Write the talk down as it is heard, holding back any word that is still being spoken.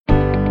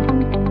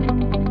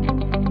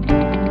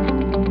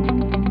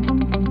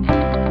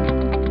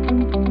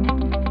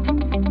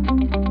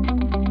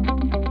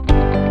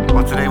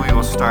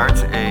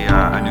start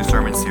a new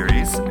sermon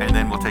series, and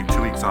then we'll take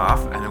 2 weeks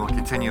off, and then we'll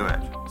continue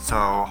it. So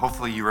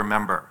hopefully you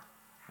remember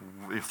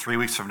 3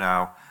 weeks from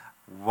now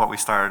what we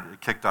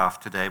kicked off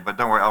today. But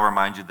don't worry, I'll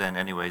remind you then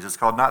anyways. It's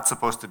called Not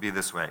Supposed to Be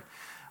This Way.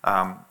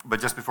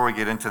 But just before we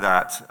get into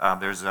that,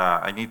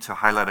 I need to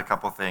highlight a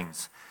couple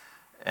things.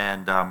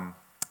 And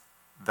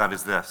that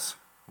is this.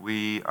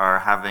 We are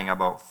having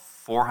about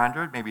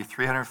 400, maybe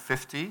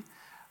 350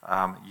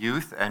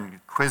 youth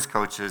and quiz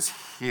coaches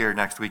here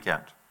next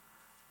weekend.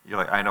 You're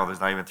like, I know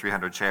there's not even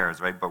 300 chairs,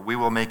 right? But we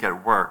will make it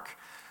work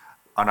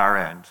on our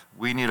end.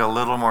 We need a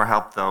little more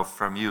help, though,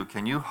 from you.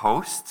 Can you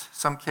host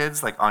some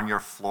kids, like on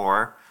your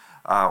floor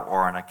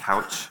or on a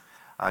couch?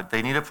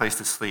 They need a place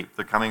to sleep.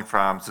 They're coming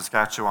from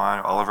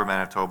Saskatchewan, all over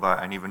Manitoba,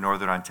 and even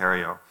Northern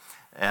Ontario.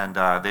 And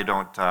they're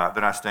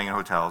not staying in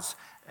hotels.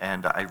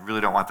 And I really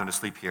don't want them to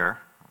sleep here.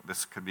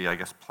 This could be, I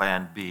guess,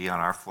 plan B on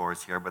our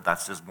floors here, but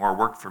that's just more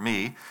work for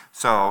me.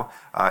 So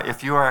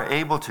if you are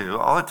able to,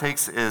 all it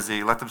takes is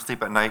you let them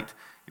sleep at night,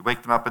 you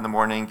wake them up in the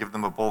morning, give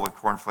them a bowl of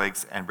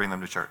cornflakes, and bring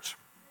them to church.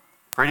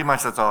 Pretty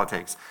much that's all it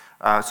takes.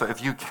 So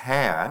if you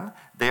can,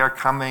 they are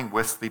coming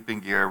with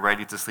sleeping gear,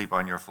 ready to sleep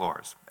on your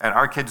floors. And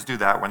our kids do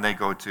that when they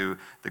go to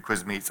the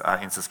quiz meets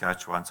in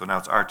Saskatchewan. So now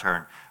it's our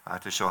turn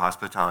to show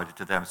hospitality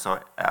to them.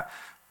 So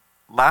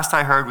last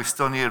I heard, we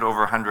still needed over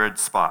 100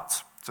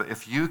 spots. So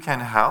if you can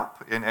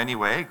help in any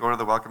way, go to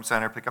the Welcome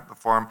Center, pick up the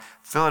form,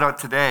 fill it out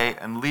today,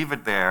 and leave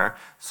it there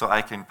so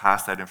I can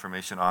pass that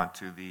information on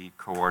to the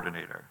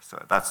coordinator.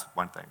 So that's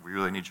one thing. We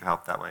really need your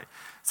help that way.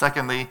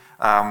 Secondly,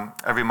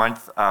 every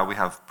month we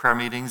have prayer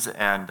meetings,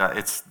 and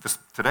it's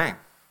tonight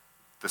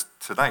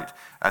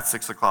at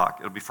 6 o'clock.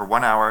 It'll be for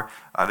 1 hour.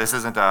 This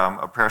isn't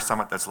a prayer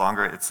summit that's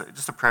longer. It's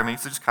just a prayer meeting,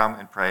 so just come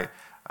and pray.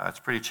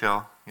 It's pretty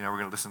chill. We're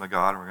going to listen to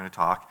God, and we're going to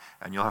talk,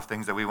 and you'll have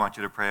things that we want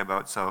you to pray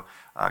about. So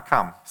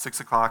come,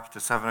 6 o'clock to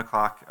 7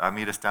 o'clock,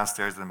 meet us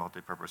downstairs in the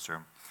multipurpose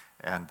room,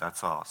 and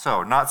that's all.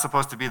 So, Not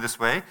Supposed to Be This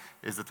Way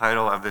is the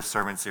title of this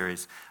sermon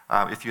series.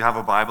 If you have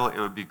a Bible, it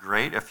would be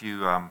great if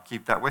you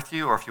keep that with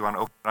you, or if you want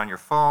to open it on your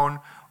phone,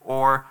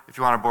 or if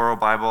you want to borrow a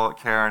Bible,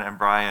 Karen and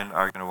Brian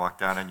are going to walk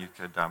down, and you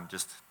could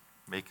just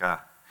make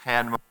a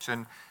hand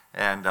motion,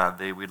 and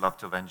we'd love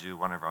to lend you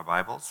one of our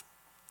Bibles.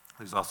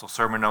 There's also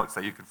sermon notes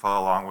that you can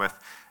follow along with.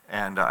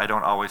 And I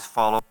don't always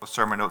follow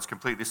sermon notes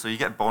completely, so you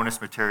get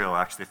bonus material,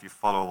 actually, if you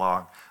follow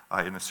along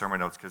in the sermon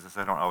notes, because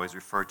I don't always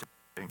refer to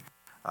anything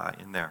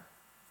in there.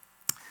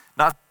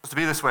 Not supposed to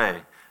be this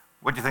way.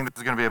 What do you think this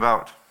is going to be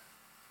about?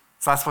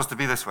 It's not supposed to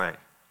be this way.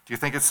 Do you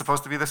think it's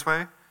supposed to be this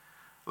way?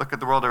 Look at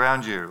the world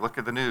around you. Look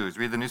at the news.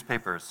 Read the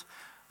newspapers.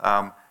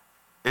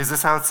 Is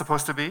this how it's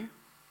supposed to be?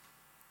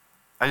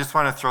 I just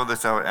want to throw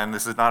this out, and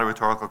this is not a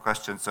rhetorical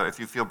question, so if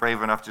you feel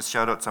brave enough, just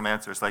shout out some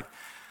answers. Like,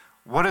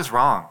 what is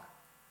wrong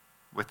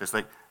with this?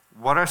 Like,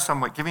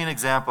 give me an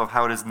example of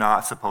how it is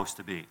not supposed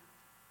to be.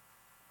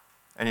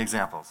 Any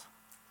examples?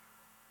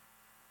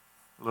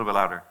 A little bit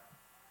louder.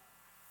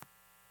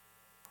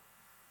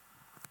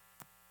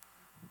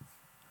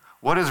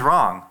 What is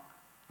wrong?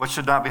 What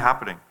should not be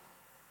happening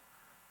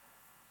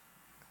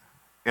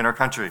in our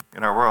country,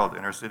 in our world,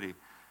 in our city?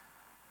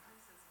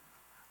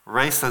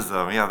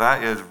 Racism. Yeah,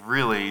 that is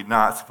really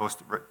not supposed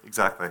to,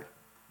 exactly.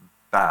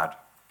 Bad.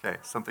 Okay,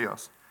 something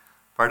else.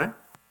 Pardon?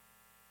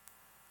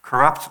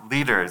 Corrupt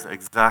leaders,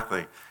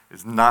 exactly.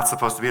 It's not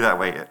supposed to be that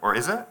way. Or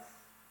is it?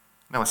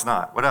 No, it's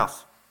not. What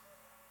else?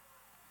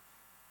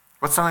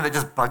 What's something that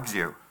just bugs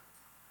you?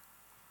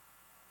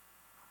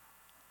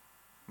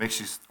 Makes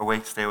you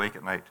stay awake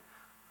at night?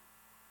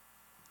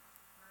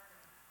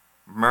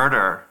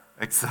 Murder.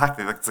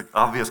 Exactly. That's an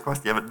obvious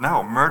question. Yeah, but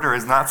no, murder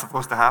is not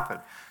supposed to happen.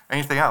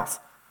 Anything else?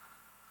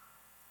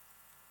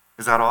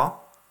 Is that all?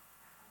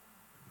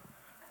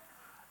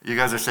 You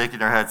guys are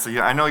shaking your heads. So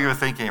I know you're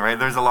thinking, right?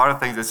 There's a lot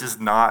of things that's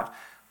just not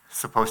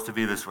supposed to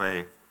be this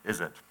way, is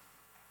it?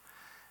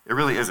 It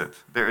really isn't.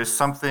 There is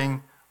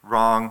something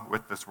wrong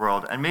with this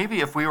world. And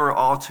maybe if we were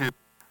all to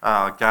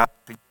gather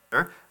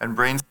together and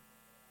brainstorm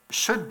what it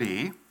should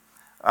be,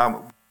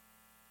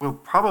 we'll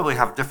probably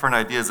have different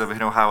ideas of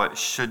how it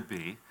should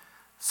be.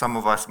 Some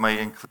of us might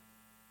include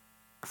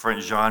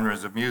different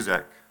genres of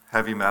music,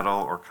 heavy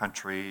metal or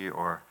country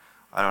or,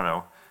 I don't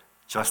know,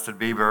 Justin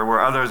Bieber, where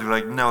others are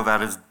like, no,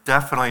 that is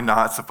definitely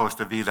not supposed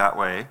to be that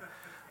way.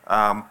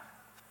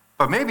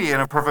 But maybe in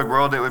a perfect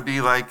world, it would be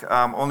like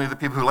only the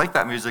people who like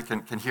that music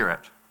can hear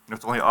it.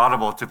 It's only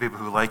audible to people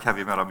who like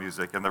heavy metal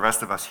music, and the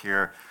rest of us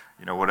hear,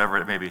 whatever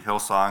it may be,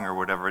 Hillsong or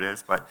whatever it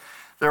is. But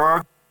there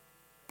are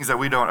things that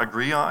we don't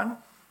agree on.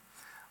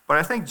 But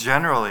I think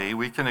generally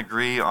we can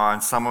agree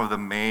on some of the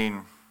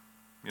main,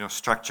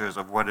 structures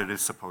of what it is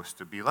supposed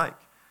to be like.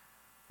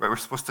 Right? We're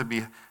supposed to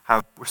be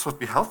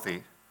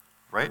healthy.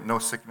 Right? No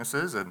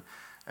sicknesses and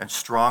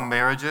strong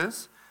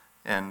marriages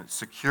and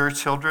secure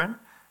children.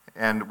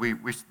 And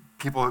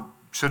people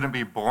shouldn't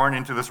be born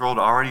into this world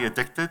already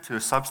addicted to a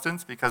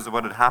substance because of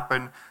what had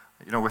happened,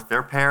 with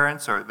their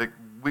parents. I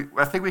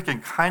think we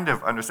can kind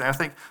of understand. I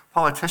think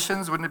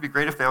politicians, wouldn't it be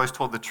great if they always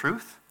told the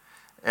truth?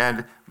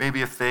 And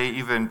maybe if they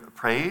even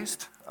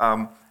praised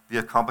the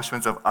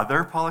accomplishments of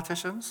other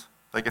politicians,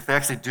 Like if they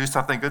actually do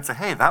something good, say,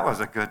 hey, that was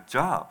a good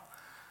job.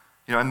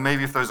 And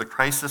maybe if there's a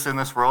crisis in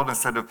this world,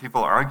 instead of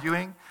people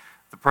arguing,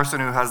 the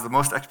person who has the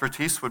most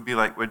expertise would be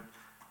like, would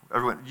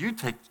everyone, you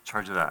take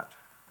charge of that.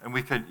 And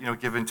we could,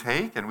 give and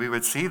take, and we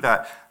would see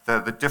that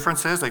the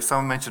differences, like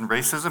someone mentioned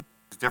racism,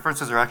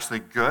 differences are actually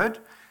good,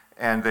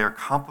 and they're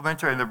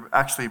complementary, and they're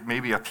actually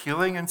maybe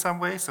appealing in some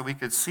way, so we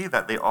could see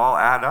that they all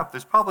add up.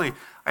 There's probably,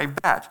 I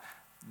bet,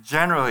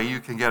 generally you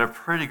can get a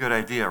pretty good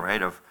idea,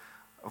 right, of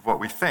what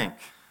we think,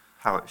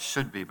 how it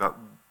should be, but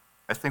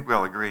I think we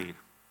all agree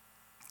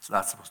it's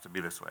not supposed to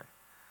be this way.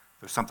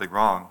 There's something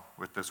wrong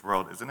with this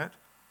world, isn't it?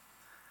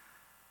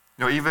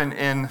 Even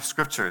in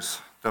scriptures,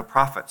 the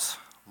prophets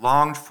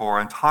longed for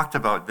and talked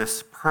about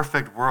this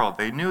perfect world.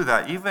 They knew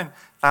that even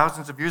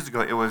thousands of years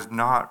ago, it was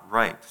not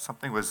right.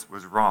 Something was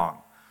wrong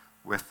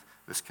with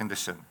this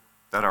condition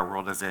that our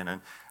world is in.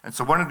 And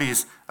so one of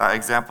these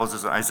examples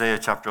is Isaiah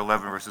chapter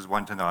 11, verses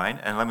 1 to 9.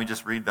 And let me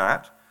just read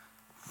that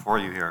for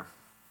you here.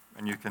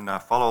 And you can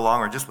follow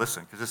along or just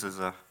listen, because this is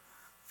a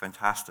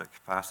fantastic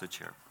passage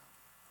here.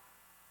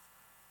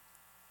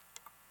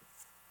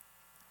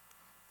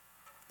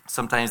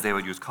 Sometimes they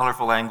would use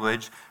colorful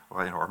language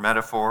or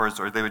metaphors,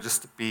 or they would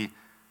just be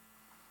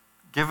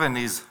given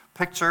these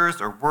pictures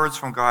or words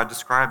from God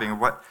describing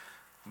what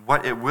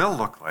it will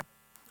look like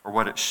or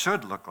what it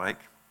should look like.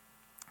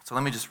 So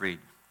let me just read.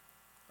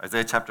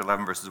 Isaiah chapter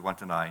 11, verses 1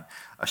 to 9.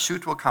 A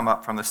shoot will come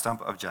up from the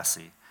stump of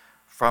Jesse.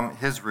 From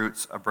his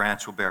roots a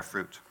branch will bear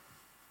fruit.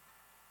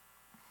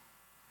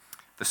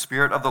 The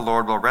Spirit of the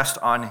Lord will rest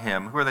on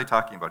him. Who are they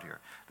talking about here?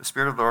 The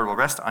Spirit of the Lord will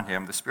rest on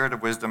him, the Spirit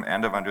of wisdom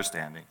and of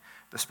understanding,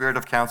 the Spirit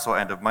of counsel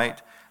and of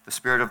might, the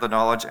Spirit of the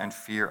knowledge and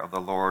fear of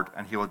the Lord,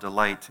 and he will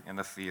delight in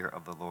the fear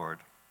of the Lord.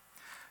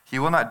 He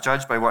will not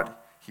judge by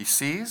what he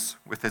sees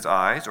with his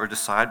eyes, or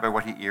decide by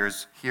what he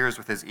hears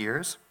with his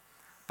ears,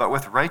 but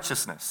with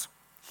righteousness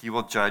he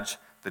will judge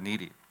the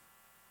needy.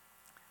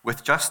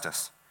 With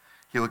justice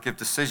he will give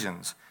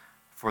decisions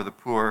for the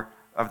poor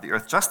of the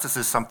earth. Justice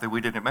is something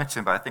we didn't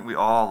mention, but I think we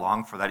all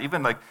long for that.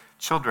 Even like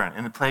children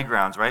in the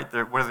playgrounds, right?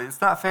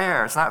 It's not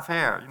fair, it's not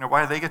fair.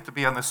 Why do they get to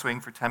be on the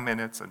swing for 10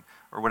 minutes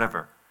or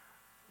whatever?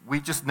 We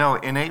just know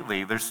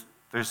innately there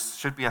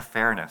should be a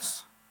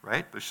fairness,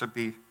 right? There should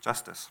be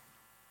justice.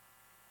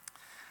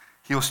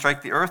 He will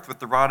strike the earth with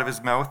the rod of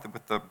his mouth, and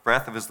with the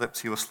breath of his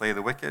lips he will slay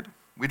the wicked.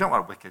 We don't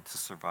want wicked to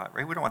survive,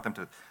 right? We don't want them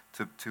to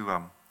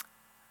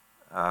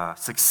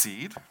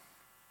succeed.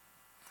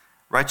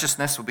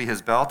 Righteousness will be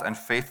his belt, and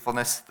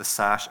faithfulness the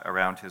sash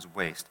around his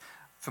waist.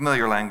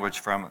 Familiar language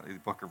from the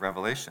book of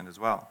Revelation as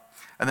well.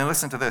 And then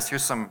listen to this.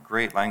 Here's some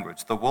great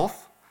language. The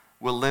wolf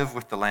will live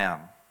with the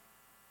lamb.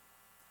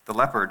 The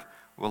leopard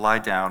will lie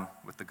down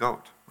with the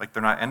goat, like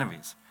they're not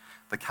enemies.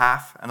 The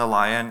calf and the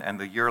lion and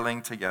the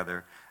yearling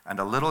together, and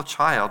a little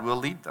child will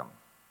lead them.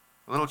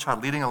 A little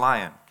child leading a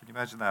lion. Can you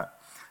imagine that?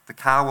 The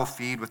cow will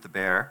feed with the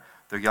bear.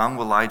 Their young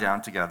will lie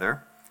down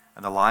together,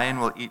 and the lion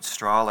will eat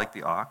straw like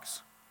the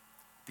ox.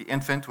 The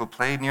infant will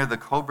play near the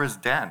cobra's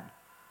den.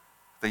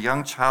 The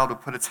young child will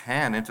put its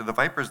hand into the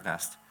viper's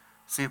nest.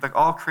 See, like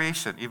all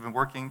creation, even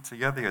working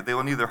together here. They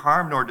will neither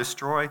harm nor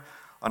destroy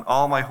on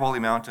all my holy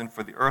mountain,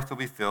 for the earth will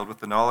be filled with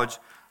the knowledge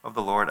of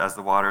the Lord as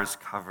the waters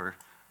cover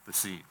the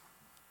sea.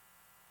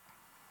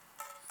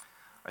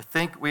 I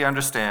think we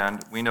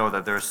know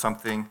that there is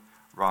something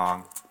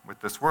wrong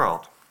with this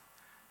world.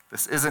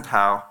 This isn't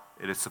how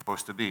it is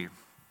supposed to be.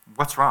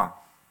 What's wrong?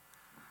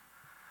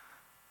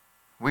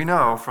 We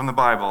know from the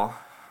Bible,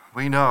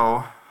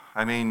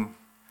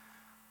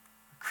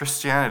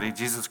 Christianity,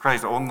 Jesus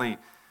Christ only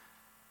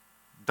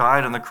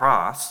died on the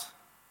cross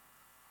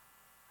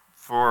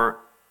for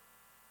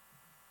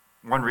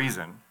one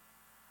reason,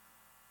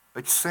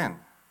 like sin.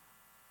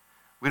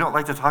 We don't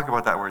like to talk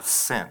about that word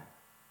sin,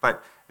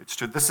 but it's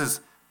true. This is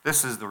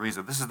the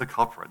reason. This is the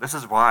culprit. This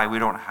is why we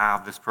don't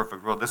have this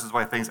perfect world. This is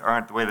why things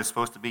aren't the way they're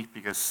supposed to be,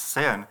 because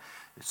sin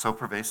is so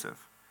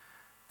pervasive.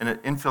 And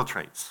it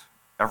infiltrates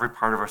every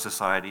part of our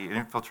society. It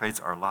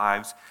infiltrates our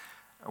lives.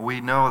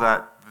 We know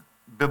that,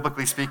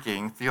 biblically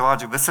speaking,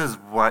 theologically, this is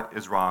what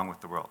is wrong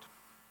with the world.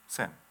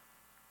 Sin.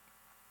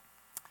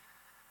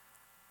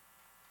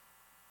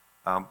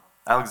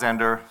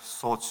 Alexander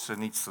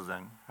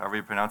Solzhenitsyn, however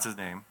you pronounce his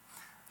name,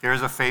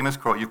 here's a famous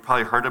quote. You've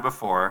probably heard it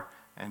before,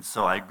 and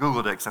so I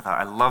Googled it because I thought,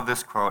 I love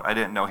this quote. I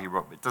didn't know he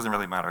wrote it. It doesn't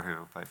really matter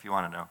who, but if you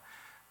want to know,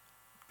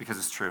 because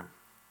it's true.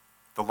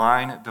 The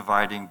line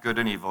dividing good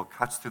and evil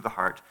cuts through the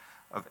heart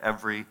of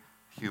every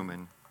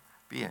human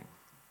being.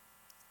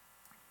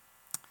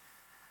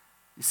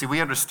 You see,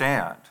 we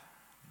understand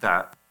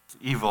that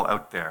evil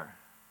out there,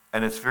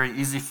 and it's very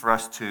easy for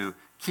us to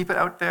keep it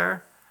out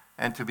there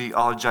and to be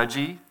all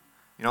judgy.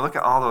 Look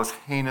at all those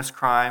heinous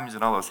crimes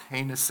and all those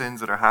heinous sins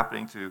that are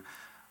happening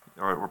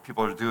or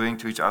people are doing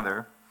to each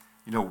other.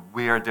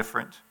 We are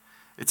different.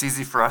 It's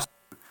easy for us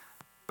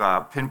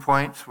to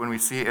pinpoint when we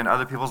see it in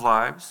other people's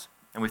lives,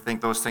 and we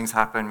think those things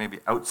happen maybe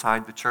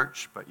outside the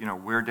church, but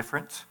we're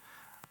different.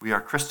 We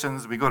are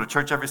Christians. We go to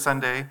church every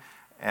Sunday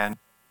and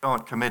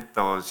don't commit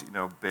those,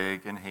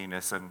 big and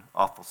heinous and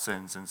awful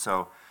sins. And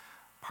so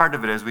part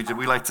of it is we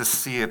like to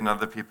see it in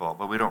other people,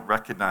 but we don't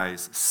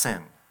recognize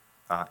sin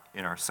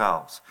in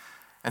ourselves.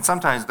 And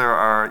sometimes there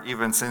are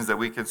even sins that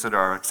we consider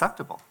are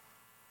acceptable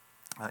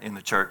in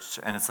the church,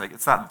 and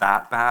it's not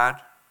that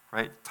bad,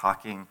 right?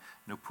 Talking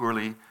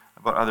poorly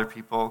about other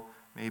people,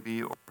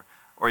 maybe,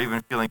 or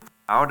even feeling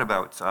proud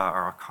about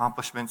our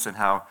accomplishments and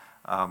how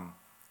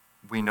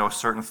we know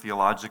certain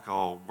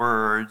theological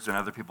words and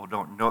other people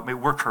don't know it. I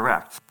mean, we're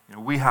correct.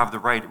 We have the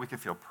right. We can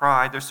feel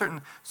pride. There's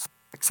certain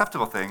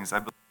acceptable things, I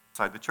believe,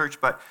 inside the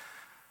church, but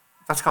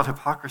that's called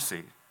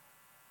hypocrisy.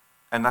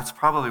 And that's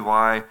probably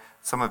why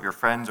some of your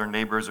friends or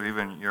neighbors or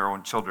even your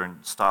own children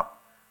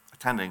stop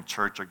attending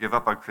church or give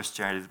up on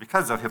Christianity, is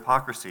because of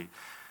hypocrisy.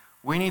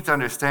 We need to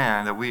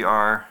understand that we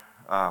are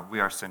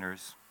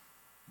sinners.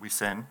 We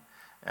sin.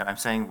 And I'm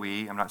saying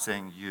we, I'm not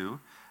saying you.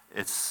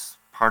 It's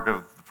part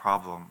of the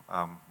problem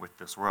with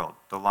this world.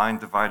 The line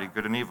dividing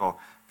good and evil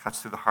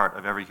cuts through the heart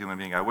of every human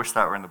being. I wish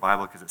that were in the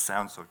Bible because it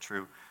sounds so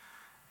true.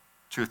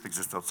 Truth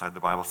exists outside the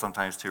Bible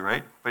sometimes too,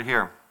 right? But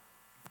here,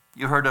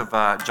 you heard of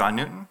John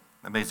Newton,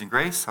 Amazing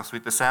Grace, How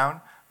Sweet the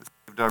Sound,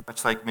 Saved a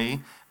Wretch Like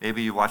Me.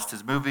 Maybe you watched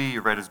his movie,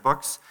 you read his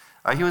books.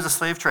 He was a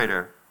slave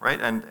trader, right?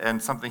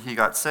 And something, he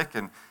got sick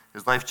and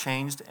his life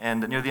changed.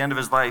 And near the end of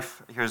his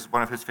life, here's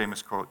one of his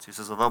famous quotes. He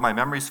says, "Although my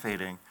memory's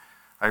fading,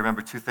 I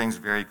remember two things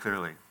very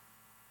clearly.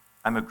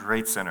 I'm a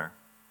great sinner,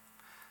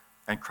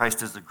 and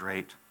Christ is a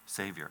great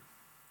Savior."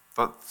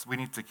 But we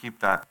need to keep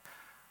that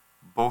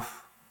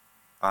both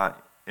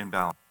in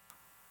balance.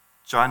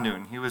 John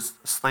Newton, he was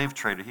a slave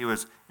trader. He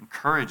was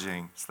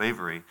encouraging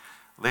slavery.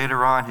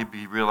 Later on,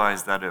 he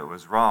realized that it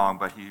was wrong,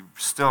 but he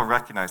still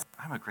recognized,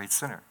 I'm a great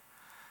sinner,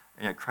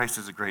 and yet Christ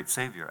is a great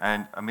Savior.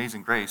 And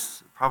Amazing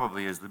Grace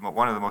probably is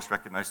one of the most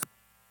recognized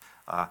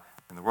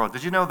in the world.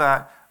 Did you know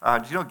that?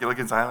 Did you know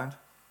Gilligan's Island?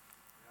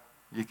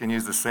 You can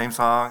use the same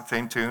song,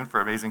 same tune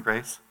for Amazing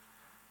Grace.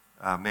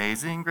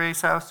 Amazing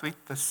grace, how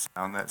sweet the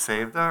sound that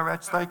saved a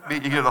wretch like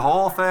me. You hear the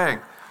whole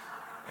thing.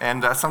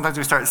 And sometimes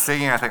we start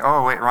singing, I think,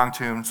 oh, wait, wrong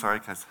tune. Sorry,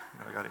 because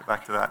I got to get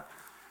back to that.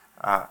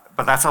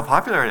 But that's how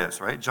popular it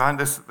is, right? John,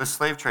 this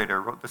slave trader,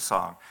 wrote this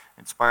song,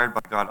 inspired by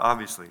God,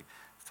 obviously,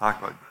 to talk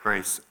about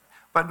grace.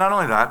 But not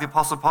only that, the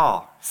Apostle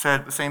Paul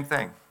said the same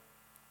thing.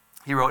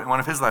 He wrote in one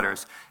of his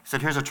letters, he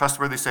said, here's a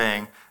trustworthy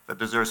saying that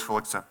deserves full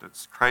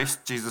acceptance.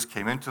 Christ Jesus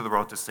came into the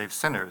world to save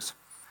sinners.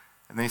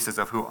 And then he says,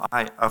 of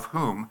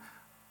whom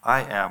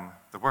I am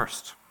the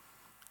worst.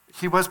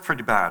 He was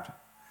pretty bad.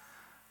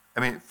 I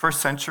mean,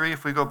 first century,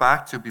 if we go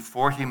back to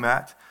before he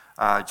met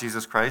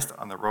Jesus Christ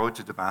on the road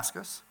to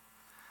Damascus,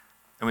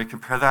 and we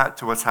compare that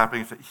to what's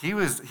happening,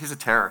 he's a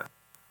terrorist.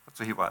 That's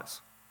what he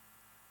was.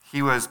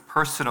 He was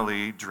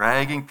personally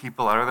dragging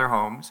people out of their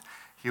homes.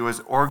 He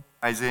was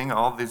organizing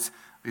all these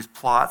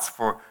plots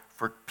for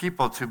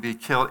people to be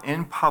killed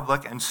in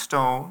public and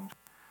stoned,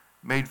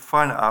 made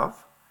fun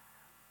of.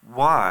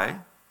 Why?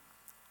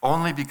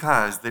 Only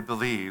because they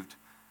believed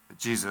that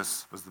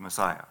Jesus was the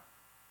Messiah.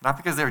 Not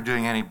because they were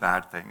doing any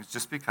bad things,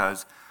 just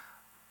because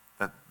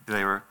that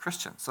they were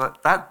Christians. So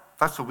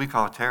that's what we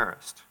call a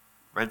terrorist,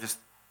 right?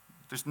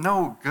 There's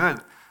no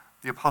good.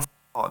 The Apostle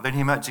Paul, then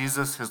he met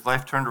Jesus, his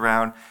life turned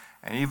around,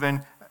 and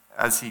even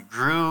as he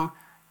grew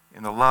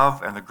in the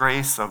love and the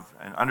grace of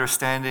and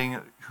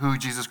understanding who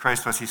Jesus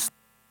Christ was, he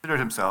considered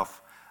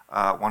himself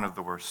one of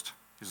the worst.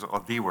 He's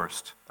the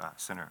worst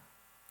sinner.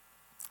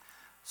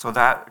 So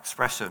that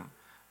expression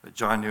that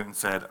John Newton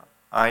said,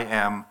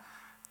 I'm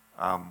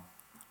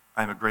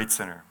a great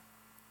sinner,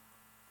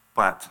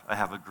 but I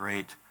have a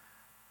great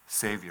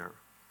Savior.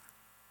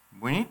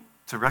 We need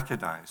to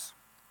recognize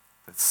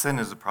that sin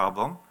is a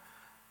problem.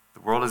 The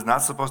world is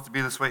not supposed to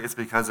be this way. It's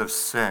because of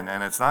sin.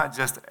 And it's not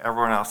just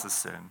everyone else's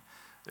sin.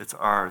 It's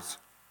ours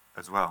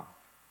as well.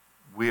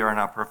 We are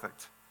not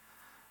perfect.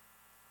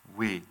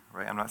 We,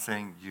 right? I'm not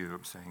saying you.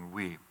 I'm saying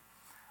we.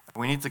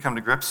 We need to come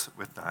to grips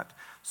with that.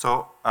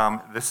 So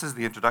this is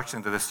the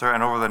introduction to this, sir.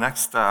 And over the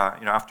next,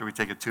 after we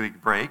take a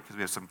 2-week break, because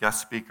we have some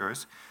guest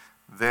speakers,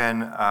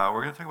 then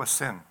we're going to talk about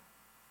sin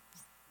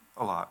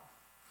a lot.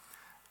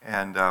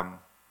 And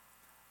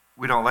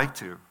we don't like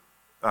to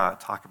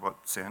talk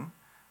about sin.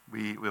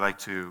 We like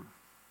to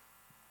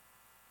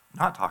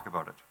not talk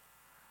about it,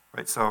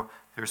 right? So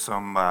here's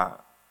some,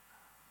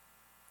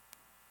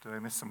 did I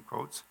miss some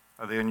quotes?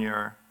 Are they in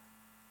your,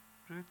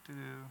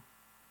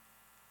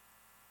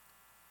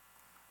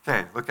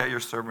 okay, look at your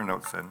sermon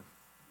notes then.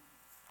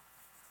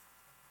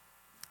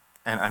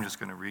 And I'm just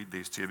going to read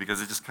these to you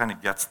because it just kind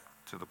of gets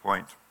to the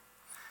point.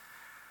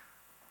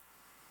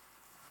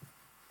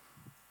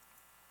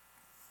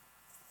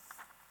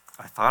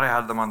 I thought I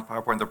had them on the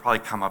PowerPoint. They'll probably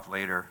come up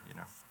later,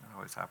 That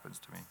always happens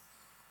to me.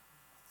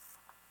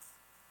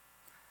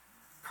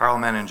 Karl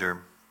Menninger.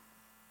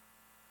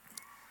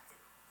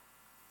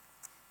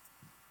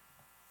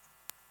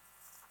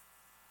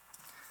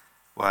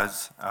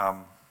 Was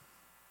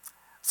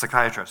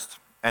psychiatrist.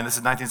 And this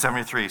is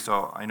 1973,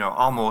 so I know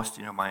almost,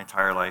 my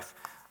entire life,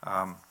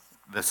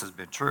 this has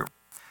been true.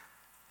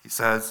 He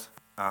says,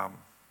 why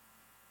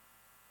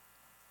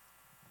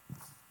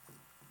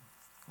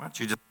don't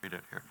you just read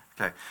it here?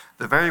 Okay.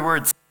 The very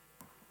word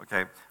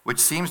okay, which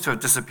seems to have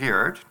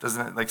disappeared,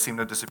 doesn't it seem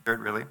to have disappeared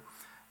really,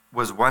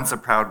 was once a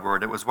proud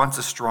word. It was once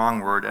a strong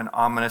word, an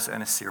ominous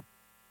and a serious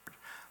word.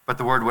 But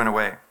the word went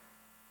away.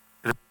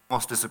 It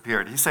almost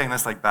disappeared. He's saying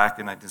this back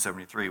in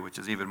 1973, which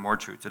is even more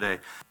true today,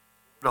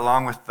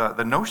 along with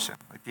the notion,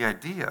 the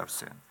idea of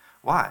sin.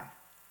 Why?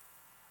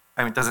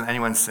 I mean, doesn't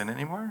anyone sin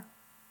anymore?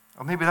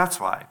 Well, maybe that's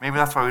why. Maybe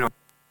that's why we don't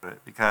do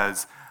it,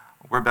 because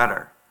we're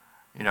better.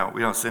 We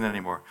don't sin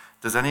anymore.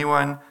 Doesn't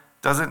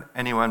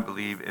anyone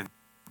believe in?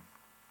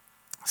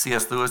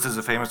 C.S. Lewis is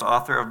a famous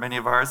author of many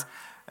of ours,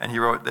 and he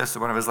wrote this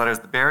in one of his letters: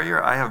 "The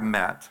barrier I have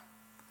met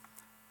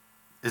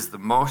is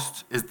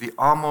the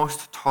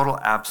almost total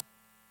absence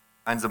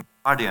of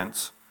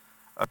audience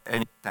of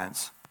any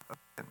sense of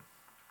sin."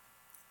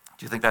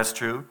 Do you think that's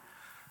true?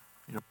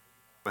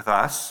 With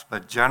us,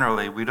 but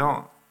generally we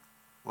don't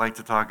like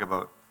to talk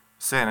about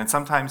sin, and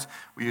sometimes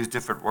we use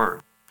different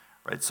words,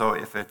 right? So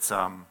if it's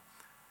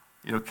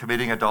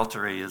committing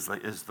adultery is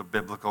the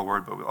biblical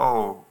word, but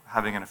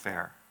having an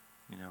affair,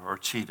 or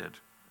cheated.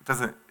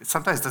 It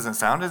sometimes doesn't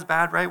sound as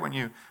bad, right, when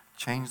you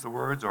change the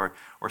words, or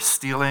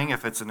stealing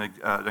if it's an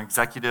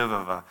executive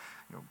of a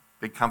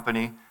big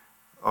company.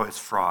 It's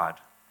fraud.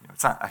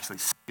 It's not actually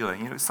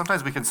stealing.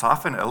 Sometimes we can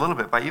soften it a little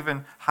bit by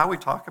even how we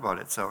talk about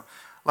it. So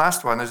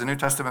last one, there's a New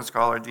Testament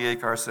scholar, D.A.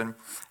 Carson, and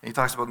he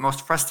talks about the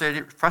most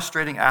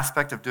frustrating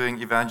aspect of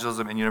doing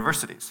evangelism in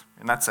universities,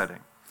 in that setting.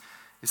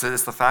 He says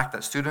it's the fact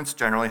that students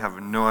generally have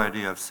no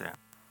idea of sin.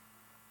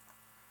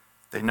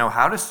 They know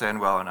how to sin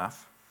well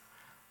enough,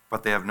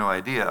 but they have no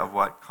idea of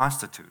what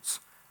constitutes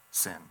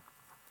sin.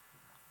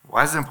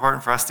 Why is it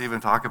important for us to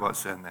even talk about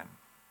sin then?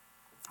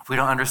 If we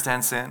don't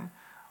understand sin,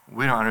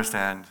 we don't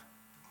understand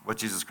what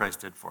Jesus Christ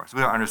did for us.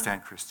 We don't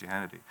understand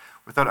Christianity.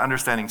 Without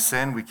understanding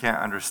sin, we can't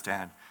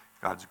understand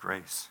God's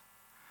grace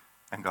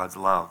and God's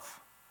love.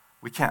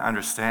 We can't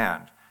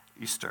understand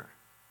Easter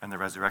and the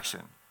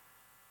resurrection.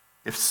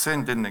 If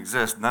sin didn't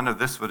exist, none of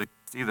this would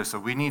exist either. So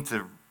we need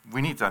to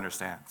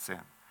understand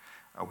sin.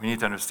 We need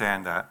to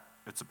understand that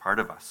it's a part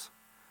of us,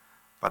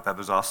 but that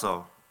there's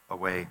also a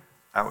way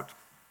out.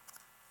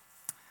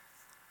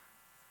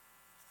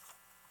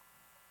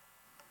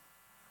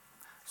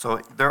 So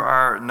there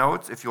are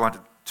notes if you want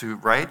to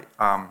write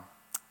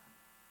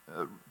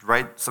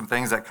some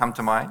things that come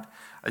to mind.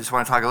 I just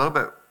want to talk a little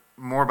bit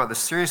more about the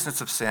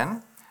seriousness of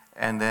sin,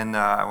 and then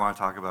I want to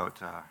talk about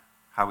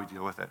how we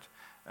deal with it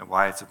and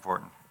why it's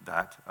important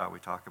that we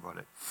talk about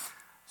it.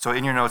 So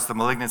in your notes, the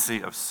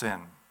malignancy of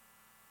sin.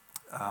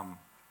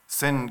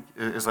 Sin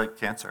is like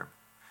cancer.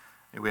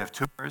 We have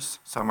tumors.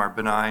 Some are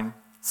benign,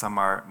 some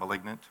are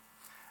malignant.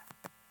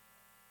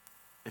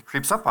 It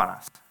creeps up on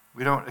us.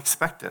 We don't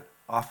expect it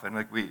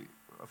often.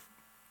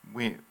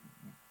 We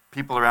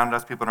people around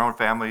us, people in our own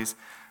families,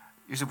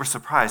 usually we're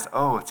surprised,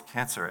 it's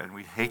cancer, and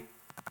we hate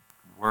that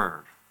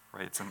word,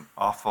 right? It's an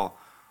awful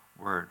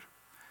word.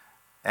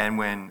 And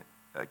when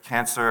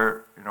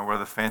cancer, one of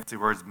the fancy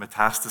words,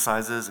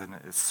 metastasizes and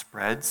it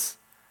spreads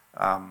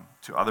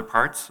to other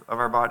parts of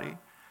our body,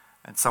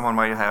 and someone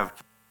might have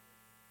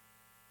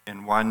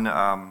in one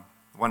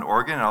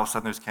organ, and all of a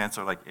sudden there's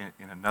cancer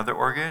in another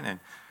organ, and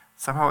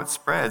somehow it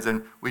spreads.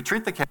 And we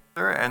treat the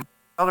cancer and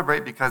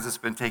celebrate because it's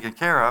been taken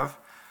care of,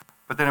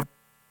 but then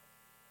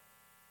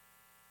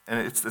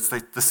it's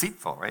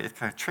deceitful, right? It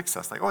kind of tricks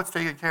us, it's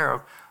taken care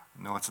of.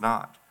 No, it's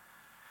not.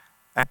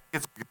 And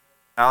it's a good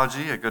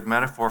analogy, a good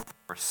metaphor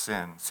for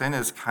sin. Sin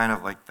is kind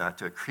of like that,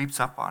 too. It creeps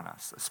up on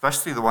us,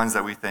 especially the ones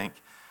that we think,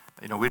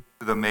 we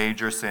do the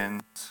major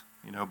sins,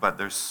 but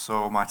there's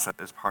so much that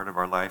is part of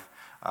our life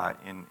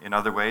in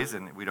other ways,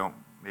 and we're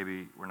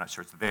not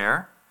sure it's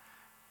there.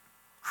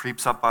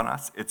 Creeps up on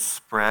us. It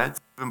spreads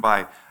even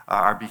by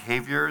our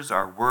behaviors,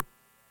 our words,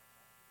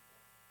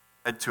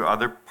 to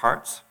other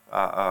parts,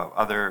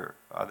 other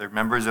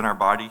members in our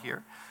body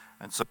here.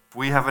 And so if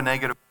we have a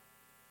negative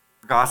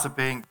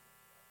gossiping,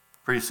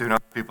 pretty soon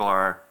other people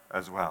are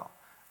as well.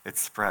 It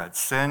spreads.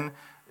 Sin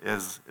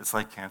it's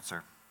like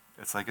cancer.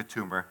 It's like a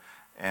tumor,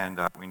 and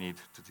we need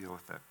to deal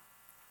with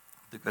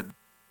it.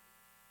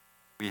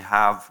 We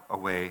have a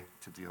way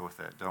to deal with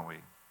it, don't we?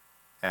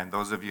 And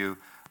those of you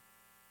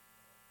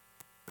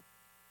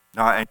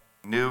not anything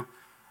new,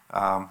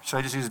 should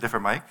I just use a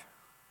different mic?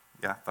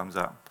 Yeah, thumbs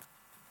up.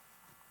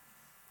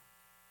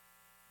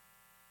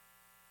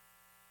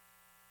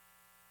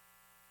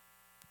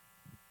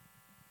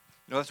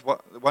 That's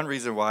one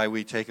reason why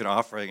we take an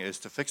offering is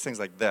to fix things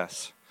like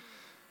this.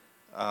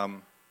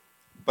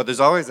 But there's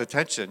always a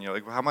tension,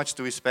 how much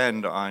do we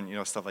spend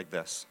on, stuff like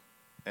this?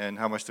 And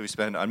how much do we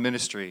spend on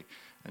ministry?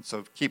 And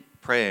so keep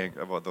praying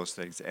about those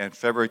things. And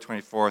February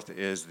 24th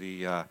is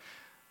the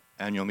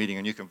annual meeting,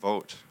 and you can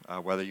vote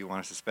whether you want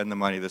us to spend the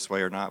money this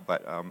way or not.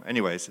 But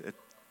anyways,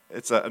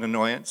 it's an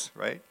annoyance,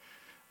 right?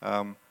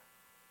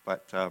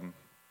 But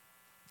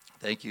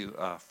thank you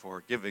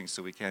for giving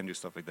so we can do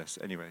stuff like this.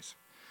 Anyways,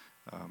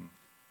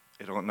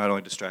 it not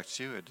only distracts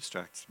you, it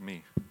distracts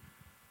me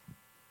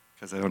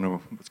because I don't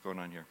know what's going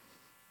on here.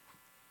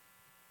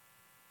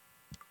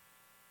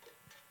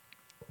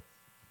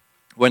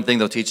 One thing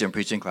they'll teach in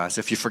preaching class,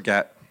 if you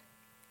forget,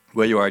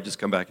 Where you are, just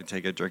come back and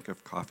take a drink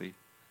of coffee.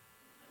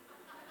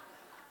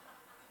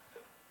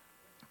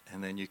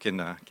 And then you can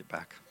get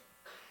back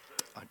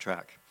on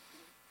track.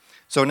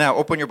 So now,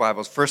 open your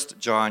Bibles. 1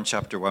 John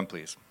chapter 1,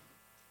 please.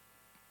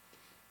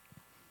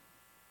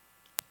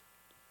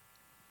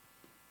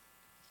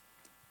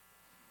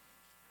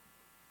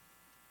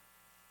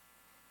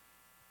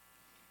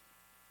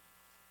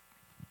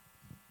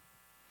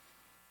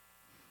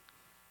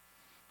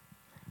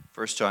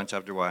 First John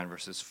chapter 1,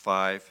 verses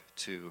 5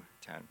 to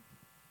 10.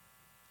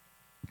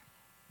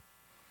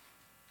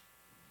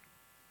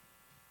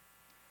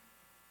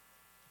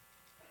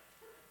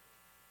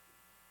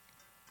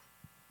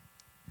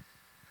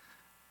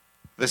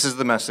 This is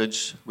the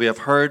message we have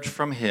heard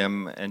from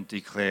him and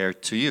declare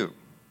to you.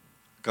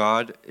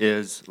 God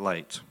is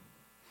light.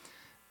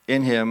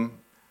 In him,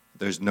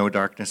 there's no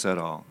darkness at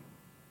all.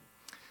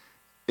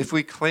 If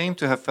we claim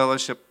to have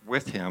fellowship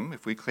with him,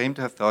 if we claim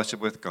to have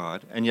fellowship with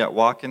God, and yet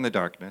walk in the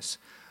darkness,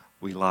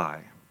 we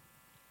lie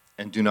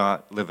and do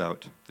not live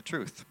out the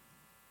truth.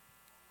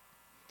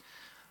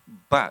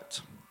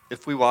 But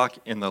if we walk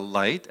in the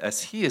light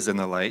as he is in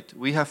the light,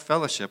 we have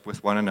fellowship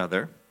with one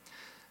another,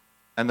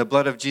 and the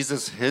blood of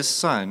Jesus, his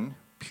Son,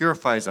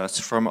 purifies us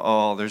from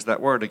all, there's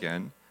that word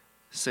again,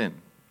 sin.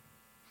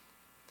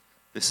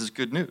 This is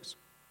good news.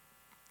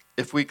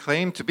 If we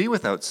claim to be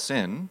without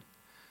sin,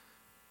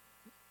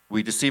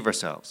 we deceive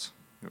ourselves.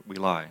 We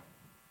lie.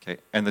 Okay?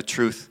 And the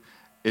truth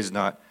is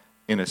not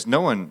in us.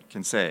 No one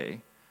can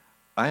say,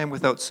 I am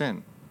without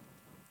sin.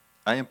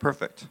 I am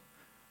perfect.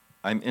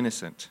 I'm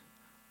innocent.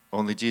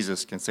 Only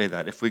Jesus can say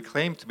that. If we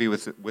claim to be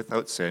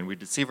without sin, we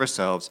deceive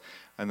ourselves,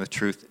 and the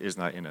truth is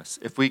not in us.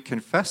 If we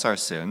confess our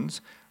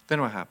sins,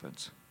 then what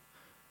happens?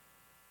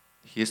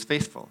 He is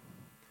faithful.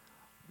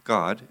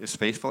 God is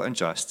faithful and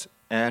just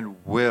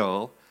and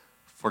will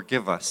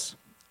forgive us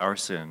our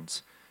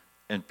sins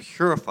and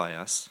purify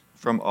us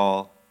from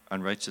all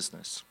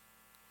unrighteousness.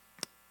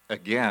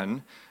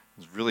 Again,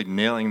 I was really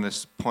nailing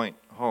this point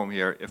home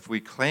here. If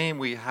we claim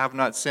we have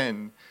not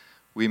sinned,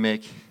 we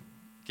make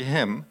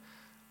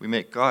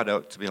God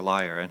out to be a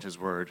liar, and his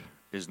word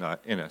is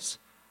not in us.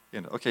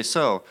 Okay,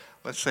 so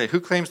let's say, who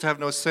claims to have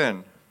no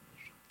sin?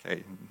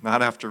 Okay,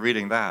 not after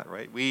reading that,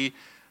 right? We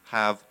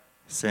have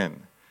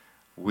sin.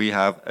 We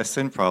have a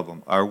sin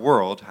problem. Our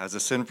world has a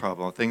sin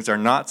problem. Things are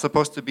not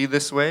supposed to be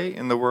this way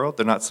in the world.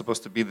 They're not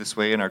supposed to be this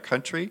way in our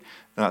country.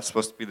 They're not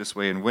supposed to be this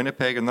way in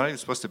Winnipeg. And they're not even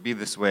supposed to be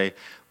this way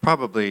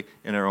probably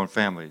in our own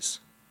families.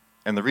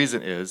 And the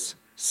reason is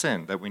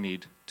sin that we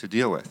need to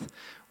deal with.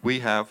 We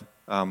have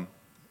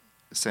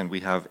sin. We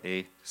have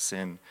a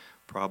sin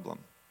problem.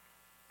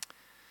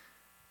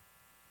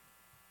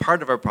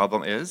 Part of our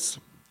problem is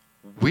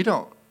we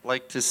don't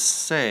like to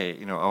say,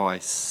 oh, I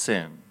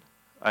sin.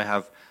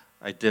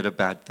 I did a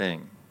bad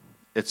thing.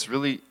 It's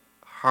really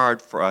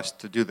hard for us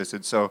to do this.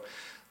 And so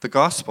the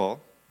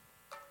gospel,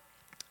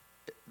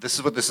 this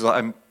is what this is.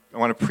 I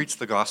want to preach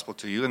the gospel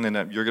to you, and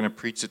then you're going to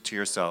preach it to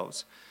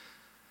yourselves.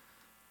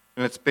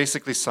 And it's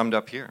basically summed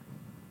up here.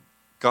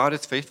 God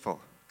is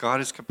faithful.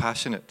 God is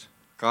compassionate.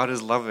 God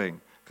is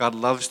loving. God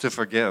loves to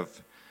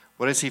forgive.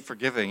 What is he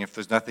forgiving if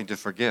there's nothing to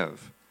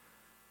forgive?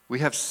 We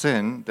have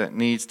sin that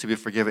needs to be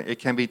forgiven. It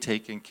can be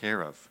taken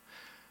care of.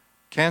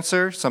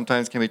 Cancer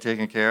sometimes can be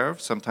taken care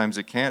of. Sometimes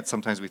it can't.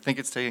 Sometimes we think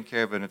it's taken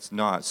care of and it's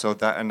not. So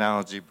that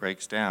analogy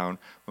breaks down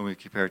when we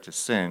compare it to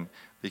sin,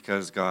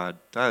 because God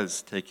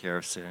does take care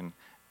of sin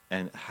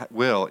and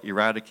will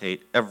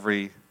eradicate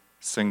every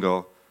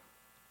single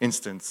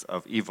instance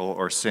of evil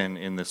or sin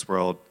in this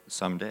world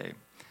someday.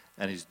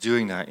 And he's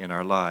doing that in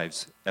our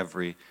lives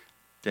every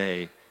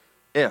day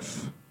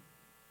if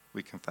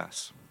we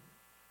confess.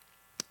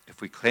 If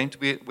we claim to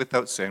be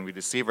without sin, we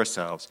deceive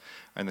ourselves,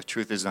 and the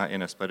truth is not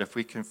in us. But if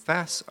we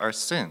confess our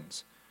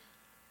sins,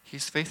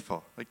 he's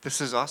faithful.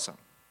 This is awesome.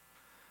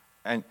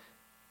 And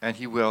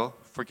he will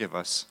forgive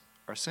us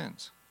our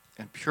sins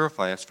and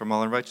purify us from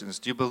all unrighteousness.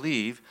 Do you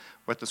believe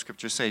what the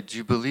scriptures say? Do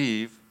you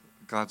believe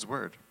God's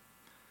word?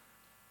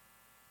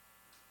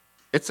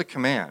 It's a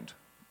command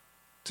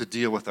to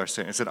deal with our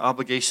sin. It's an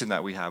obligation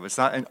that we have. It's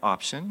not an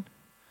option.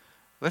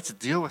 Let's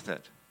deal with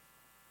it.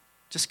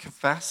 Just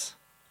confess,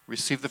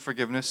 receive the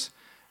forgiveness,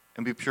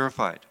 and be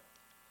purified.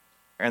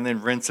 And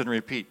then rinse and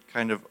repeat,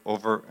 kind of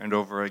over and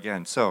over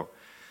again. So,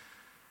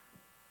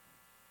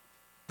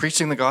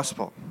 preaching the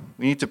gospel.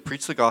 We need to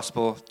preach the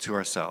gospel to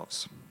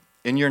ourselves.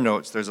 In your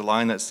notes, there's a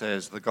line that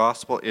says, the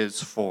gospel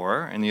is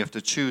for, and you have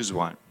to choose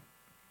one.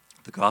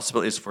 The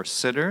gospel is for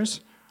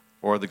sinners,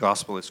 or the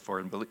gospel is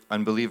for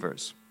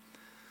unbelievers.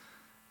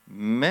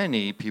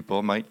 Many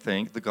people might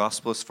think the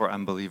gospel is for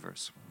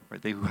unbelievers,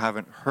 right? They who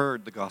haven't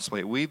heard the gospel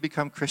yet. We've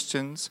become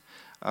Christians.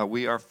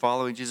 We are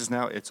following Jesus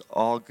now. It's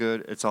all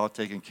good. It's all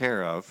taken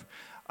care of.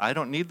 I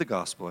don't need the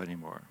gospel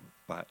anymore,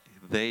 but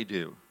they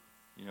do,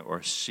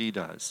 or she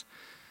does.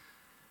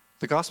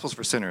 The gospel's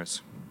for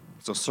sinners.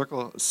 So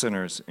circle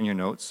sinners in your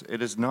notes.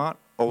 It is not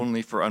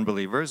only for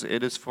unbelievers.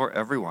 It is for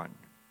everyone,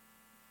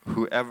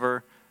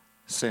 whoever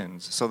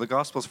sins. So the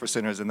gospel's for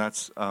sinners, and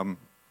that's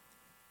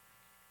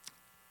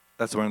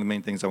That's one of the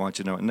main things I want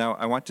you to know. Now,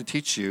 I want to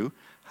teach you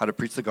how to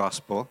preach the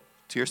gospel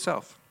to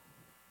yourself.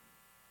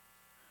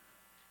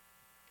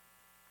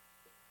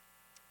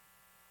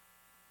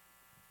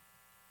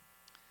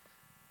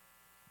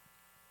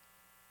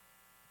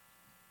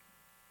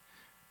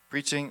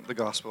 Preaching the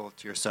gospel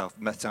to yourself.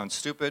 That sounds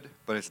stupid,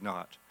 but it's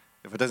not.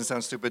 If it doesn't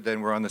sound stupid,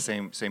 then we're on the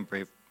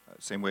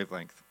same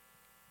wavelength.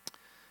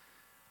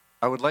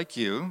 I would like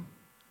you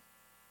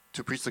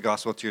to preach the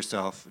gospel to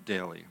yourself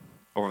daily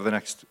over the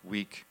next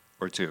week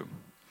or two.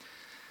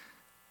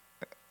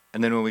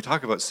 And then when we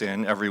talk about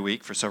sin every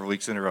week for several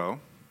weeks in a row,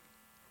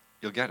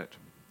 you'll get it.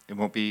 It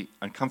won't be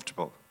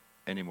uncomfortable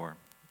anymore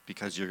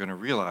because you're going to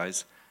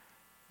realize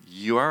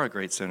you are a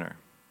great sinner,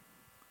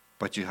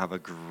 but you have a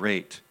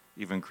great,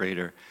 even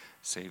greater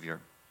Savior.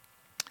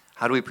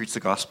 How do we preach the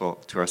gospel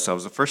to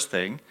ourselves? The first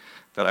thing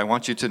that I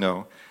want you to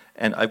know,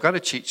 and I've got a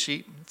cheat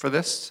sheet for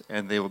this,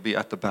 and they will be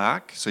at the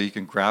back, so you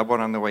can grab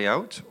one on the way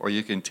out, or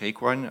you can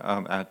take one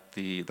at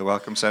the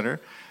Welcome Center.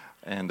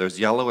 And there's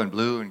yellow and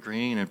blue and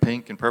green and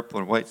pink and purple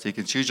and white, so you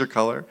can choose your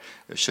color.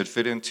 It should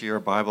fit into your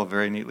Bible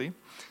very neatly.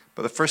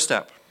 But the first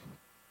step,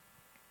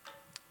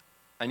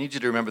 I need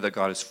you to remember that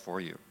God is for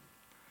you.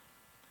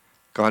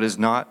 God is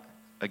not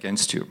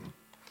against you.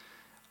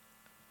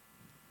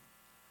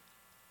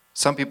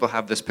 Some people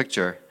have this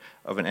picture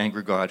of an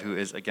angry God who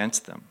is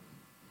against them.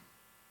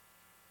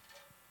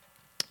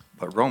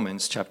 But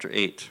Romans chapter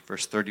 8,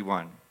 verse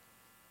 31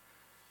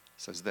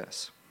 says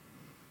this.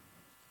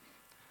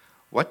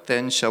 What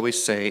then shall we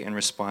say in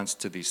response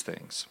to these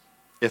things?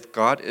 If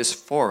God is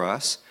for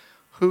us,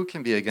 who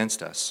can be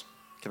against us?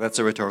 Okay, that's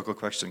a rhetorical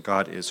question.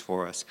 God is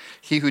for us.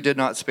 He who did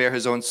not spare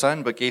his own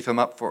son, but gave him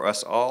up for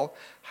us all,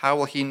 how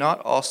will he not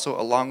also,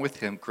 along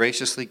with him,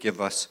 graciously give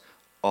us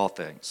all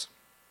things?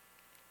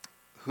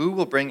 Who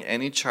will bring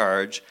any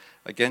charge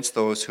against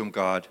those whom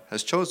God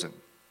has chosen?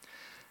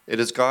 It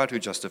is God who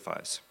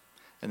justifies.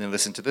 And then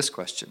listen to this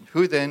question.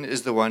 Who then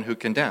is the one who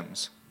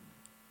condemns?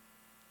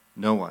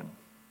 No one.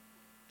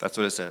 That's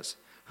what it says.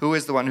 Who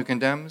is the one who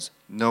condemns?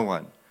 No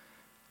one.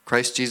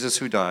 Christ Jesus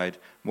who died,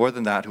 more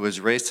than that, who was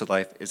raised to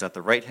life, is at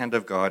the right hand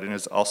of God and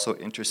is also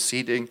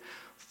interceding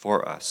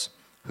for us.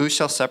 Who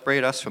shall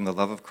separate us from the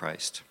love of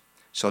Christ?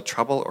 Shall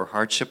trouble or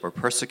hardship or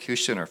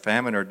persecution or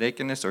famine or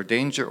nakedness or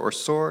danger or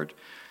sword?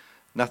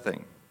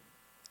 Nothing.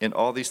 In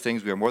all these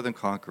things we are more than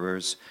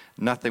conquerors.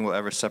 Nothing will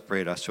ever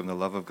separate us from the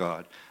love of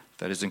God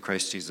that is in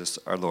Christ Jesus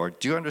our Lord.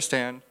 Do you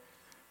understand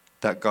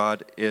that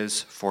God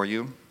is for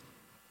you?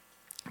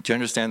 Do you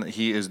understand that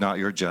he is not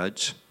your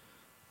judge?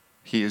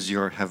 He is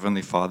your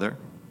heavenly Father.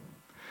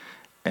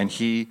 And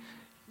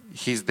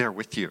he's there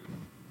with you.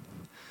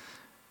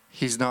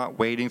 He's not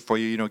waiting for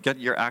you, get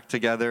your act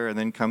together and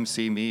then come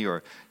see me,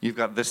 or you've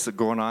got this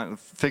going on,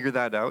 figure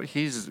that out.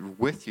 He's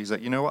with you. He's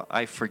like, you know what?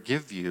 I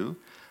forgive you.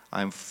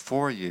 I'm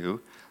for you.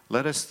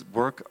 Let us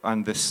work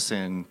on this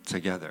sin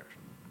together.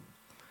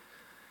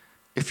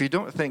 If you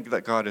don't think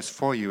that God is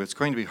for you, it's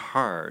going to be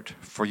hard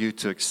for you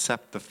to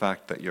accept the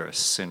fact that you're a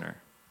sinner.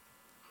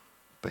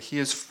 But he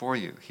is for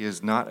you. He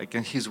is not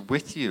against. He's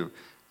with you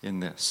in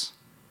this.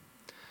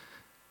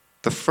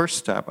 The first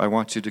step I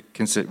want you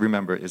to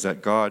remember is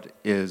that God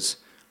is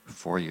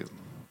for you.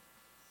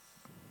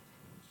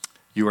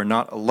 You are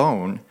not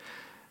alone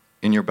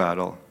in your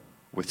battle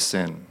with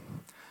sin.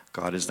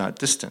 God is not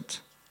distant.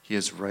 He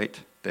is right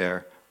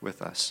there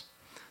with us.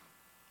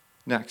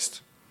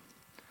 Next,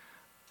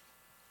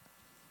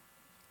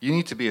 you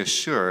need to be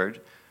assured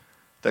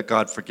that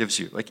God forgives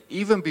you. Like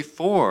even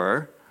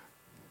before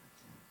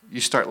you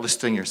start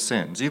listing your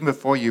sins, even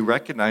before you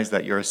recognize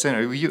that you're a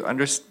sinner,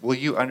 will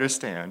you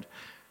understand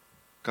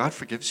God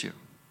forgives you?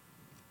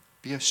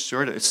 Be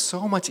assured. It's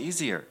so much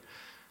easier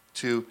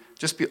to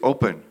just be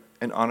open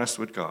and honest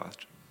with God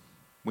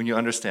when you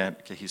understand,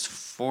 okay, he's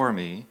for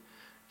me,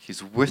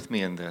 he's with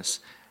me in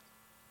this,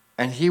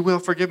 and he will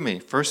forgive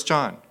me. 1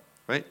 John,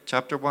 right?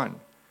 Chapter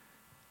 1.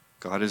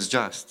 God is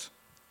just,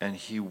 and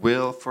he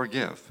will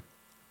forgive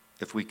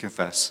if we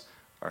confess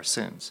our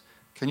sins.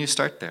 Can you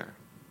start there?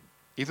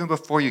 Even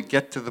before you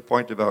get to the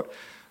point about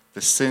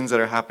the sins that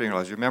are happening in our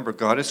lives, remember,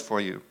 God is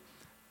for you.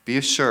 Be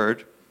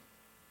assured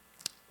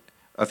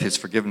of his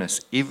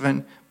forgiveness,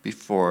 even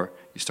before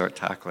you start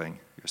tackling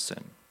your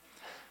sin.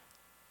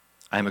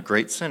 I'm a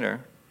great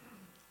sinner,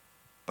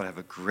 but I have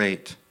a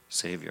great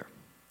Savior.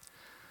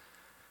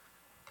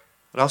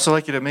 I'd also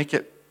like you to make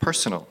it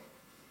personal.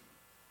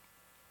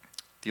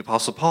 The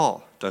Apostle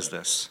Paul does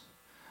this.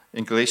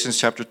 In Galatians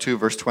chapter 2,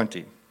 verse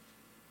 20,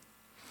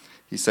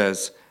 he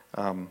says,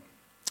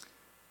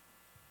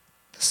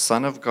 the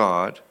Son of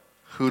God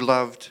who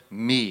loved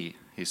me,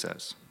 he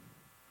says,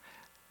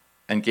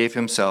 and gave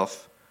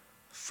himself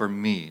for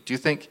me. Do you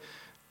think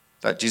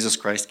that Jesus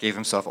Christ gave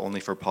himself only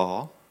for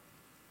Paul?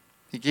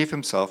 He gave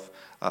himself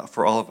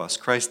for all of us.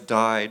 Christ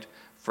died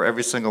for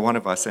every single one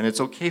of us. And it's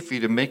okay for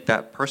you to make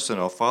that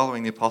personal,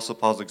 following the Apostle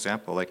Paul's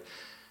example. Like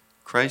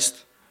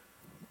Christ,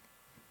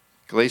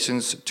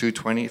 Galatians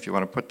 2:20, if you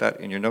want to put that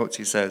in your notes,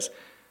 he says,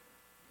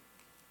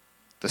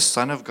 the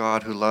Son of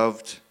God who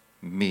loved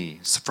me.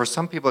 So for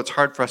some people, it's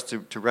hard for us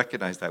to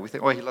recognize that. We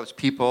think, oh, he loves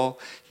people,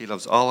 he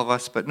loves all of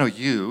us. But no,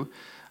 you,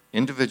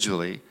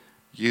 individually,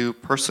 you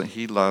personally,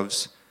 he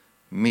loves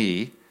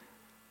me.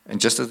 And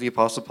just as the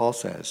Apostle Paul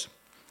says,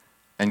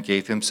 and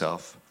gave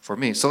himself for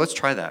me. So let's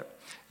try that.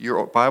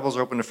 Your Bibles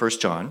are open to 1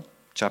 John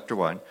chapter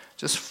 1.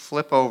 Just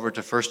flip over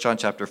to 1 John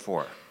chapter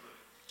 4.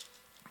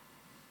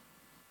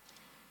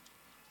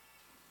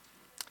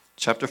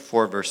 Chapter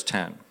 4, verse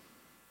 10.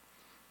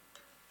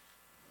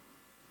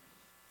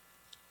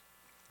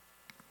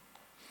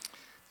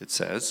 It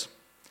says,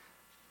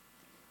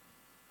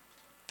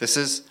 this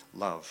is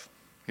love.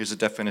 Here's a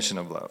definition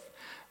of love.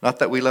 Not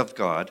that we loved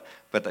God,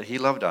 but that he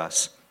loved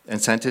us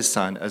and sent his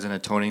son as an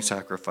atoning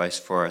sacrifice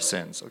for our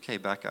sins. Okay,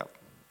 back up.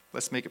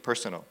 Let's make it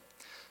personal.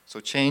 So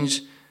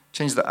change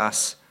the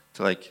us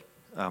to like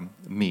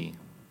me,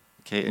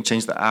 okay? And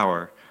change the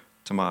our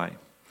to my.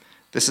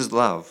 This is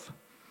love.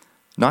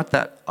 Not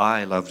that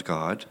I loved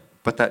God,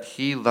 but that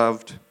he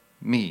loved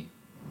me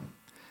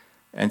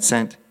and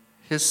sent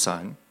his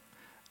son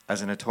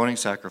as an atoning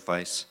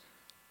sacrifice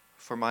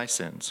for my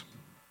sins.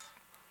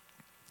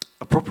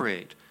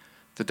 Appropriate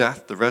the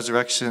death, the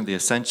resurrection, the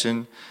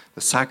ascension,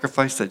 the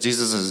sacrifice that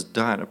Jesus has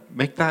done.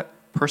 Make that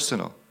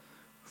personal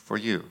for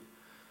you.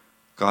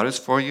 God is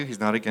for you. He's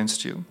not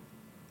against you.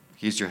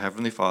 He's your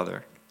heavenly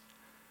Father.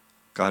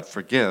 God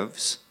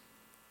forgives.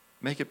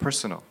 Make it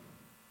personal.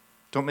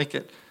 Don't make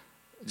it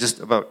just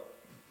about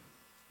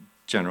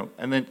general.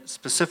 And then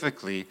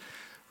specifically,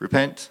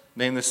 repent,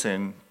 name the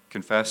sin,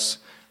 confess,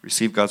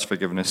 receive God's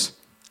forgiveness,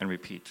 and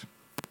repeat.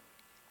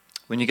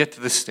 When you get to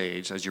this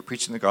stage, as you're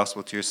preaching the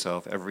gospel to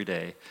yourself every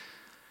day,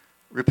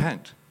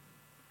 repent.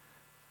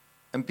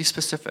 And be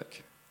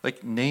specific.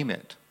 Like, name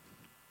it.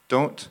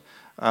 Don't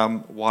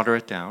water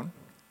it down.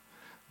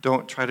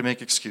 Don't try to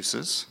make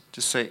excuses.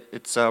 Just say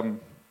it's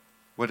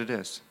what it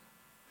is.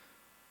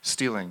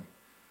 Stealing,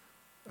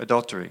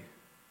 adultery,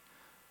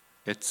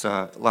 it's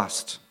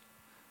lust,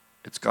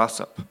 it's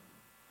gossip.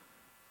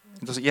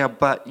 And they'll say, yeah,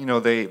 but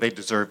they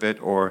deserve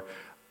it, or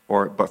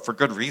but for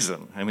good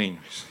reason. I mean,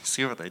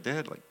 see what they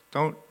did? Like,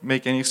 don't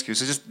make any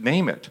excuses. Just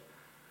name it.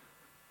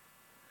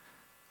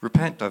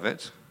 Repent of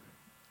it.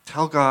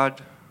 Tell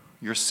God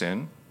your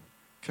sin.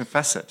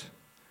 Confess it.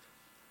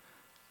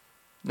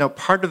 Now,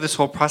 part of this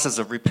whole process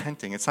of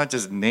repenting, it's not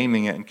just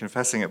naming it and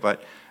confessing it,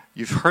 but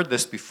you've heard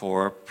this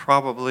before,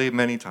 probably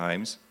many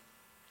times.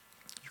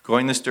 You're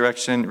going this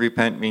direction.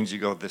 Repent means you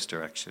go this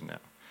direction now.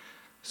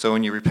 So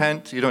when you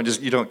repent, you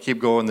don't keep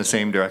going the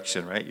same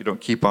direction, right? You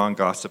don't keep on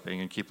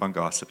gossiping and keep on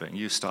gossiping.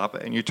 You stop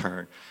it and you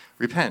turn.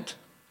 Repent.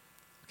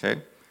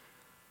 Okay?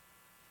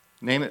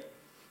 Name it.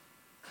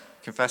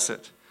 Confess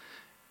it.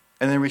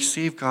 And then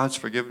receive God's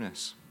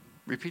forgiveness.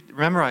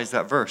 Memorize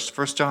that verse,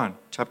 1 John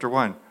chapter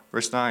 1,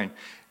 verse 9.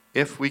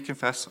 If we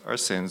confess our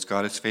sins,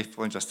 God is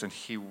faithful and just, and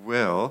he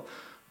will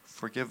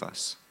forgive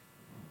us.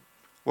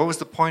 What was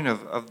the point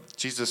of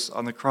Jesus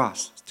on the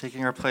cross,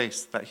 taking our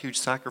place, that huge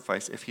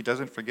sacrifice? If he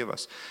doesn't forgive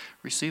us,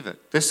 receive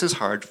it. This is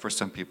hard for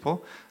some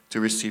people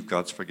to receive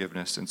God's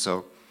forgiveness, and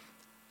so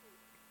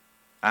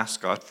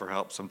ask God for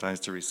help sometimes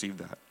to receive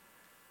that.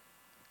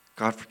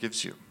 God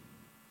forgives you.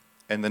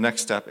 And the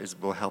next step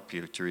will help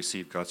you to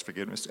receive God's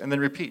forgiveness. And then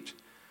repeat.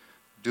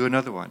 Do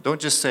another one. Don't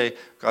just say,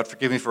 God,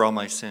 forgive me for all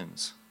my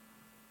sins.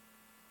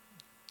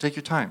 Take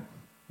your time.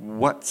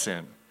 What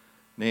sin?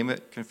 Name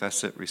it,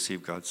 confess it,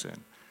 receive God's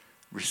sin.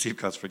 Receive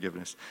God's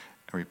forgiveness,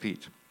 and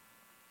repeat.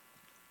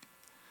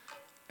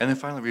 And then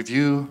finally,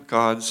 review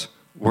God's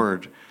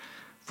word.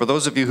 For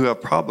those of you who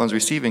have problems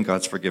receiving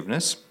God's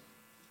forgiveness,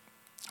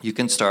 you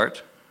can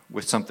start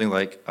with something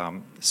like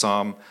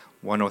Psalm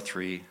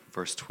 103,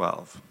 verse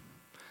 12,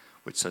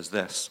 which says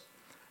this: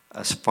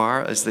 as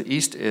far as the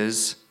east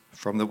is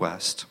from the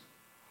west,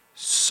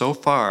 so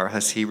far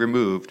has he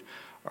removed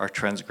our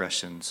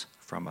transgressions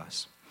from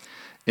us.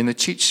 In the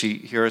cheat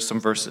sheet, here are some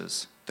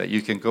verses that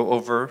you can go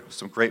over,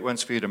 some great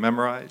ones for you to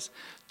memorize,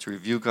 to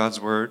review God's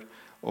word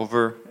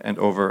over and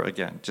over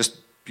again. Just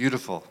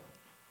beautiful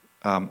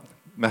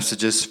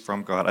messages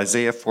from God.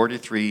 Isaiah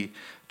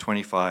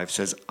 43:25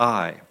 says,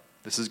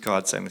 this is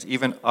God saying this,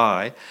 even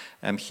I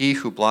am he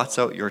who blots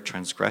out your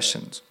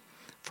transgressions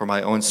for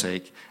my own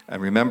sake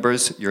and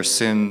remembers your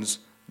sins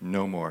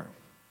no more.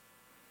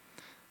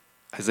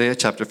 Isaiah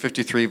chapter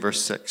 53,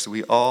 verse 6,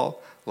 we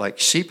all, like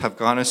sheep, have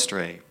gone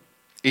astray.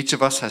 Each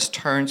of us has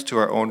turned to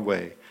our own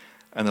way,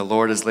 and the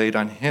Lord has laid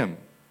on him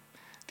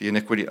the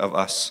iniquity of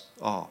us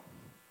all.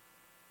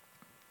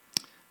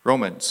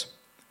 Romans,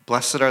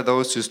 blessed are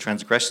those whose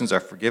transgressions are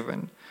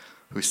forgiven,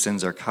 whose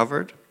sins are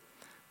covered.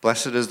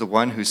 Blessed is the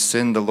one whose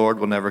sin the Lord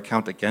will never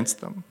count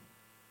against them.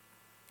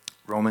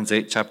 Romans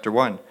 8, chapter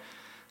 1.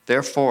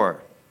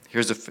 Therefore,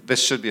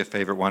 this should be a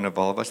favorite one of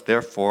all of us.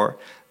 Therefore,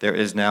 there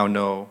is now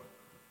no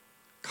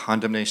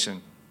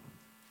condemnation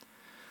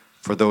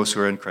for those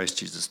who are in Christ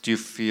Jesus. Do you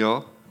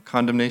feel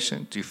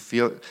condemnation? Do you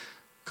feel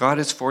God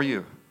is for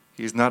you?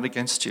 He's not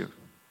against you.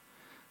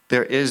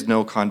 There is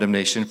no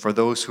condemnation for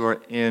those who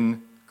are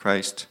in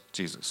Christ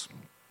Jesus.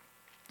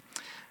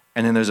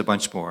 And then there's a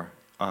bunch more.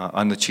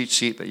 on the cheat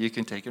sheet that you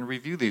can take and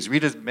review these.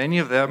 Read as many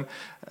of them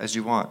as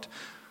you want.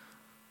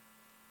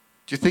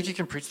 Do you think you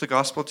can preach the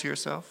gospel to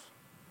yourself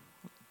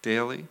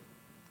daily?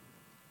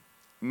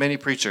 Many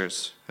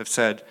preachers have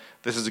said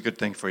this is a good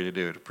thing for you to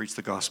do, to preach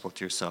the gospel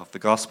to yourself. The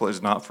gospel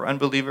is not for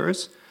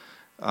unbelievers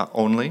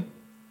only.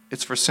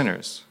 It's for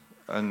sinners,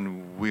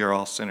 and we are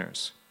all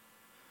sinners.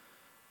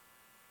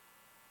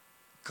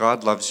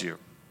 God loves you.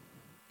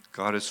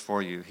 God is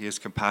for you. He is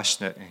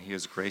compassionate and he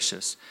is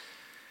gracious.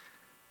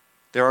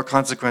 There are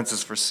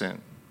consequences for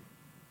sin.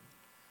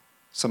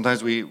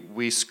 Sometimes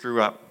we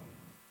screw up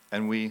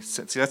and we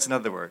sin. See, that's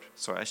another word.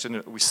 Sorry,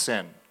 we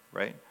sin,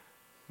 right?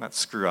 Not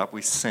screw up,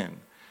 we sin.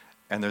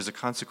 And there's a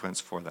consequence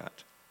for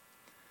that.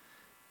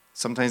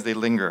 Sometimes they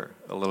linger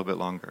a little bit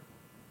longer.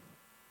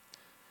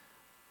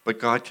 But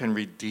God can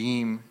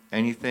redeem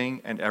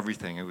anything and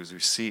everything, as we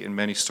see in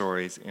many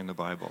stories in the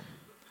Bible.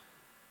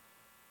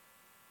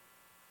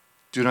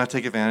 Do not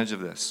take advantage of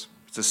this.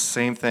 It's the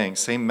same thing,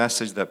 same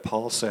message that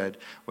Paul said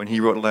when he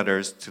wrote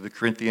letters to the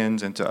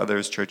Corinthians and to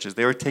others churches.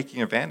 They were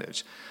taking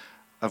advantage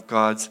of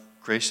God's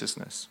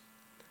graciousness.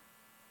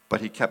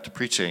 But he kept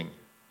preaching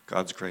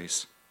God's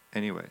grace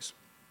anyways.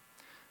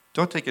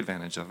 Don't take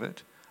advantage of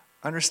it.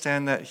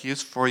 Understand that he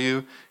is for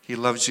you. He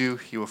loves you.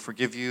 He will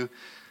forgive you.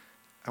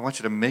 I want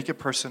you to make it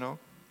personal.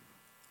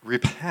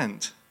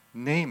 Repent.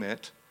 Name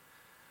it.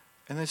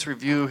 And let's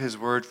review his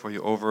word for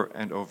you over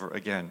and over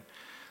again.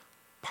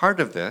 Part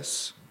of the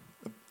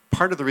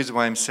reason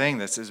why I'm saying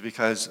this is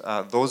because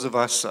those of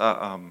us,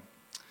 some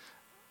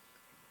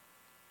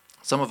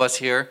of us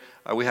here,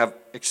 we have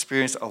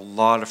experienced a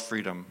lot of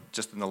freedom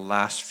just in the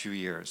last few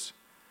years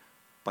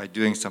by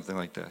doing something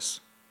like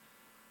this.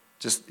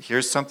 Just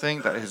here's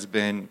something that has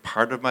been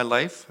part of my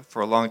life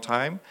for a long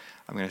time.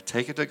 I'm going to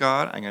take it to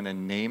God. I'm going to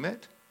name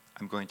it.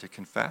 I'm going to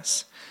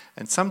confess.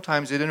 And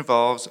sometimes it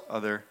involves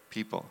other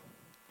people.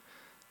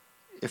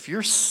 If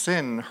your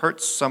sin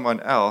hurts someone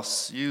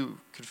else, you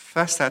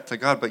confess that to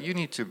God, but you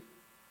need to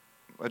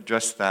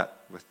address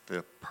that with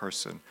the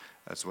person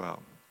as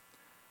well.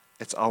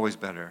 It's always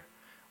better.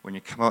 When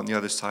you come out on the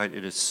other side,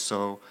 it is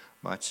so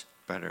much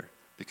better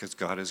because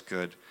God is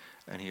good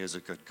and he is a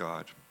good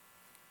God.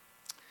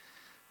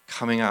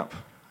 Coming up,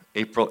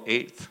 April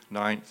 8th,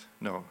 11th,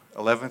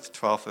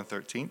 12th, and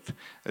 13th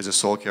is a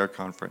soul care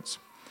conference.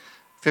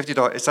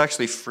 $50, it's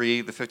actually free.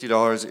 The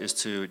 $50 is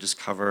to just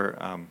cover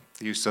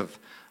the use of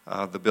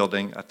the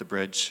building at the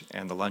bridge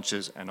and the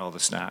lunches and all the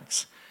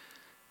snacks.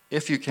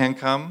 If you can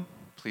come,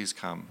 please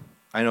come.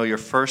 I know your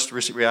first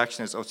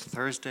reaction is, it's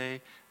Thursday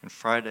and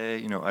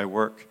Friday, I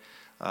work,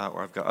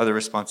 or I've got other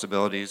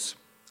responsibilities.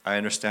 I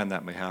understand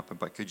that may happen,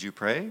 but could you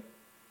pray?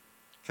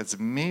 Because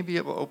maybe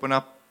it will open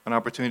up an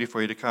opportunity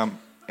for you to come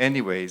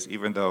anyways,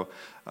 even though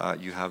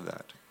you have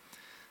that.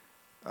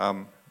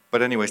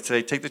 But anyways,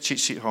 today, take the cheat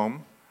sheet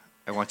home.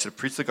 I want you to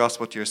preach the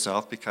gospel to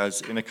yourself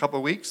because in a couple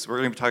of weeks, we're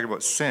going to be talking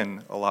about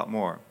sin a lot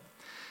more.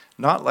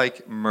 Not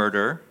like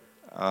murder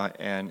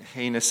and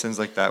heinous sins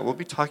like that. We'll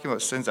be talking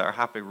about sins that are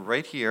happening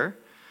right here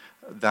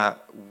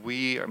that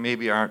we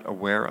maybe aren't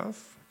aware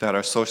of, that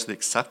are socially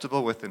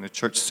acceptable within a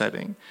church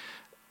setting.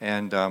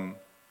 And I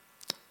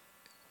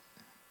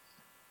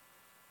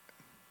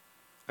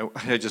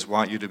just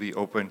want you to be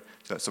open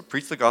to that. So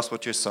preach the gospel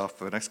to yourself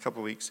for the next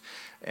couple of weeks.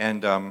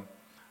 And I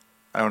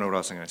don't know what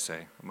else I'm going to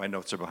say. My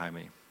notes are behind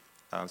me.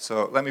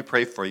 So let me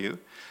pray for you,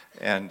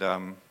 and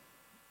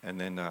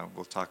then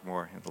we'll talk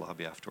more in the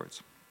lobby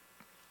afterwards.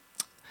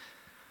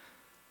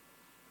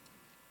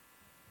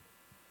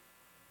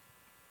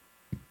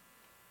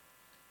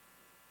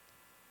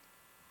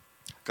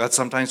 God,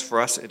 sometimes for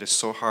us it is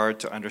so hard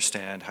to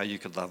understand how you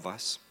could love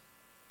us.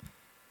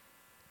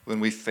 When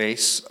we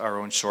face our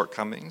own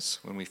shortcomings,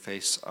 when we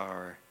face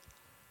our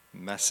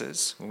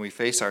messes, when we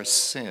face our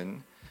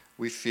sin,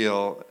 we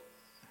feel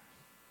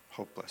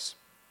hopeless.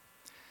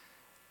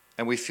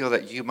 And we feel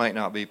that you might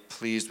not be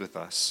pleased with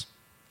us.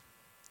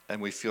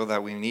 And we feel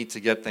that we need to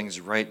get things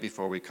right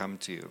before we come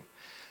to you.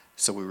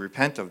 So we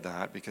repent of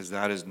that because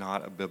that is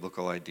not a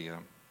biblical idea.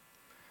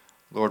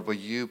 Lord, will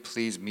you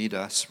please meet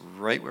us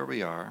right where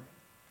we are,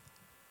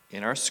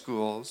 in our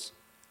schools,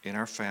 in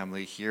our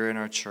family, here in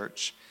our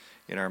church,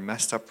 in our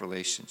messed up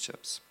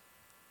relationships.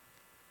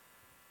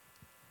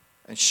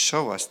 And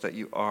show us that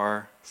you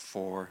are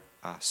for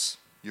us.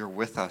 You're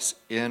with us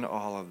in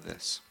all of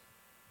this.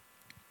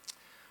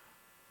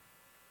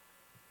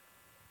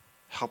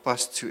 Help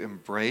us to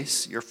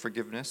embrace your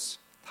forgiveness.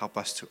 Help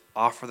us to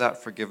offer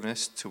that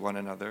forgiveness to one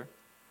another.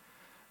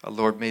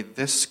 Lord, may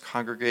this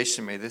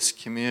congregation, may this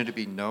community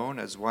be known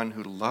as one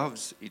who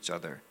loves each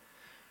other.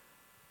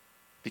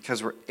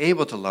 Because we're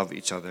able to love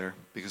each other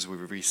because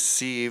we've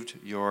received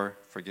your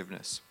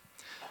forgiveness.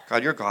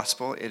 God, your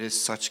gospel, it is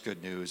such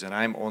good news, and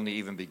I'm only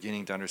even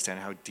beginning to understand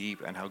how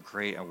deep and how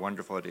great and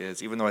wonderful it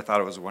is, even though I thought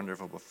it was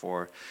wonderful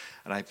before.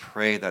 And I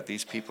pray that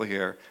these people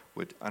here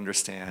would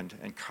understand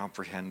and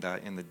comprehend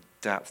that in the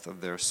depth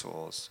of their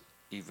souls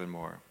even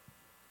more.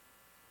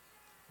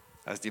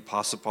 As the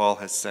Apostle Paul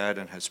has said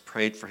and has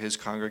prayed for his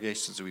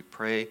congregations, we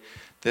pray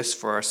this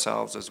for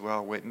ourselves as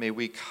well. May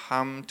we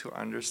come to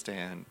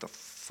understand the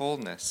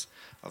fullness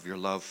of your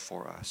love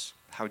for us,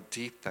 how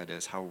deep that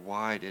is, how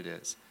wide it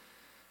is.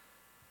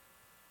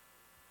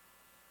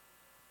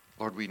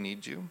 Lord, we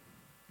need you.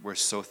 We're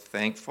so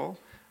thankful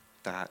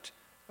that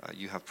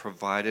you have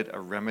provided a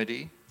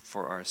remedy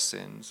for our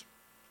sins.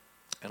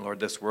 And Lord,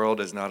 this world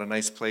is not a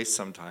nice place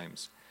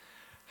sometimes.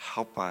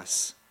 Help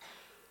us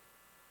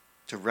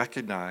to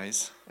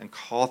recognize and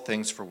call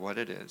things for what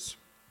it is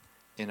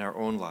in our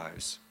own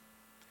lives.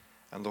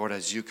 And Lord,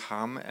 as you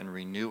come and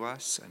renew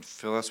us and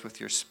fill us with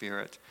your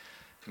Spirit,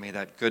 may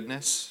that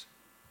goodness,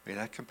 may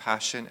that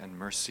compassion and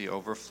mercy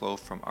overflow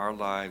from our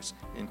lives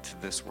into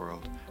this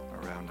world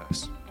around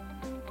us.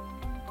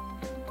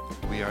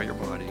 We are your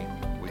body,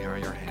 we are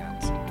your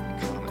hands.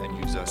 Come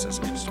and use us as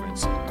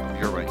instruments of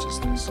your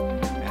righteousness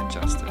and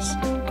justice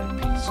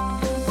and peace.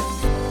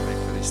 Pray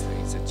for these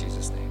things